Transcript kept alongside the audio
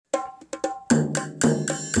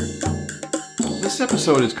This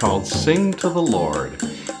episode is called Sing to the Lord.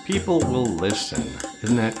 People will listen.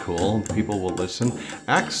 Isn't that cool? People will listen.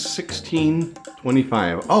 Acts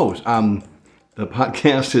 16:25. The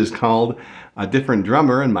podcast is called A Different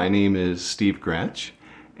Drummer, and my name is Steve Gretsch.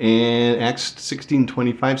 And Acts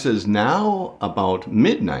 16:25 says, "Now about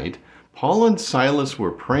midnight, Paul and Silas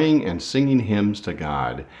were praying and singing hymns to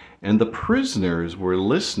God, and the prisoners were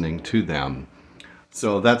listening to them."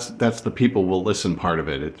 So that's the people will listen part of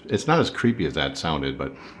it. It's not as creepy as that sounded,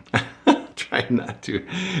 but try not to.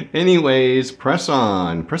 Anyways, pressing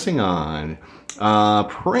on.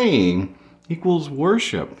 Praying equals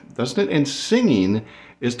worship, doesn't it? And singing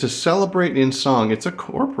is to celebrate in song. It's a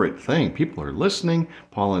corporate thing. People are listening.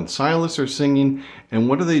 Paul and Silas are singing. And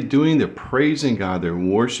what are they doing? They're praising God. They're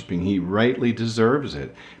worshiping. He rightly deserves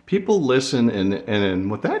it. People listen,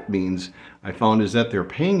 and what that means, I found, is that they're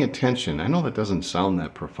paying attention. I know that doesn't sound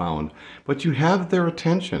that profound, but you have their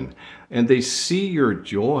attention, and they see your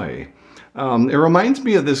joy. It reminds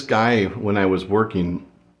me of this guy when I was working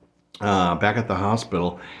back at the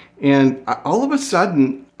hospital, and all of a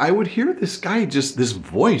sudden, I would hear this guy, this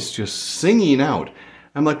voice just singing out.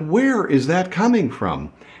 I'm like, where is that coming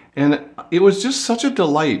from? And it was just such a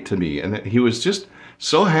delight to me. And he was just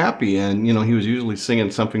so happy. And, he was usually singing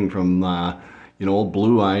something from, old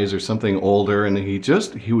Blue Eyes or something older. And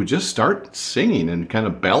he would just start singing and kind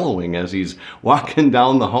of bellowing as he's walking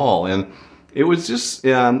down the hall. And it was just,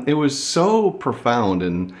 it was so profound.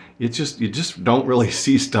 And you just don't really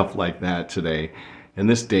see stuff like that today, in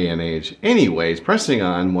this day and age. Anyways, pressing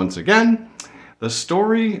on once again. This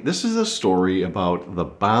is a story about the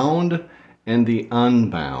bound and the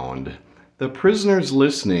unbound. The prisoners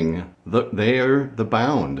listening, they are the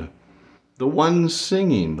bound. The ones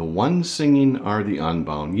singing are the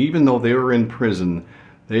unbound. Even though they were in prison,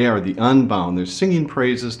 they are the unbound. They're singing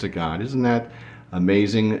praises to God. Isn't that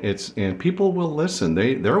amazing? And people will listen.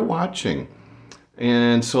 They're watching.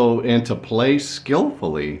 And to play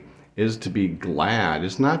skillfully is to be glad.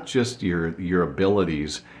 It's not just your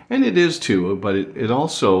abilities, and it is too, but it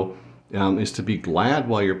also is to be glad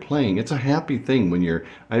while you're playing. It's a happy thing when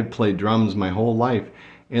I've played drums my whole life,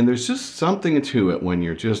 and there's just something to it when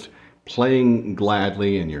you're just playing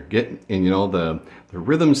gladly and you're getting, and the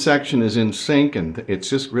rhythm section is in sync and it's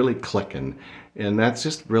just really clicking, and that's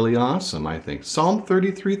just really awesome, I think. Psalm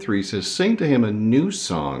 33:3 says, "Sing to him a new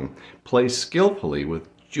song, play skillfully with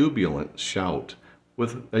jubilant shout."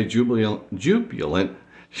 With a jubilant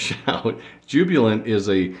shout. Jubilant is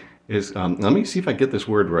let me see if I get this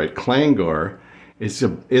word right. Clangor. It's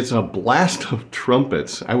a blast of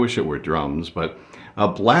trumpets. I wish it were drums, but a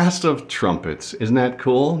blast of trumpets. Isn't that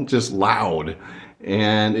cool? Just loud.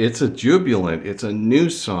 And it's a jubilant. It's a new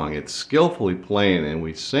song. It's skillfully playing, and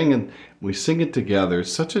we sing it together.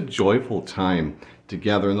 It's such a joyful time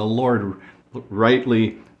together, and the Lord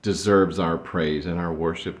rightly deserves our praise and our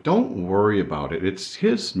worship. Don't worry about it. It's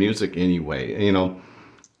his music anyway.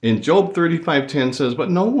 In Job 35:10 says, "But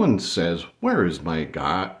no one says, 'Where is my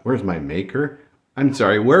God? Where's my maker?'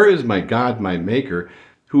 Where is my God, my maker,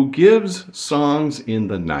 who gives songs in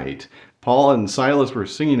the night?" Paul and Silas were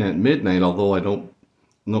singing at midnight, although I don't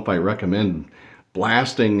know if I recommend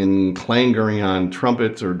blasting and clangoring on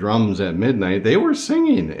trumpets or drums at midnight. They were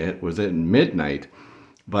singing. It was at midnight.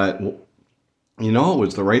 But it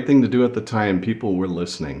was the right thing to do at the time. People were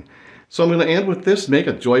listening. So I'm going to end with this: make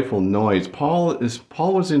a joyful noise. Paul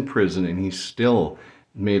was in prison, and he still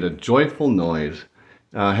made a joyful noise.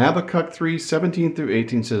 Habakkuk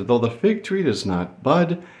 3:17-18 says, "Though the fig tree does not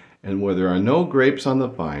bud, and where there are no grapes on the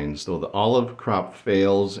vines, though the olive crop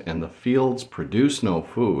fails, and the fields produce no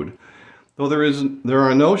food, though there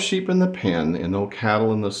are no sheep in the pen, and no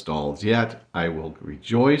cattle in the stalls, yet I will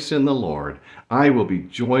rejoice in the Lord. I will be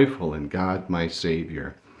joyful in God my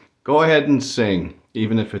Savior." Go ahead and sing,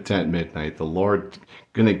 even if it's at midnight. The Lord's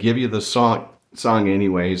going to give you the song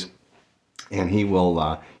anyways, and He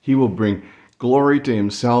will bring glory to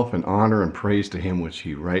Himself and honor and praise to Him, which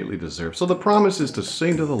He rightly deserves. So the promise is to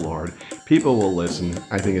sing to the Lord. People will listen.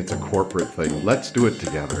 I think it's a corporate thing. Let's do it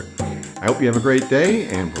together. I hope you have a great day,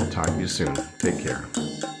 and we'll talk to you soon. Take care.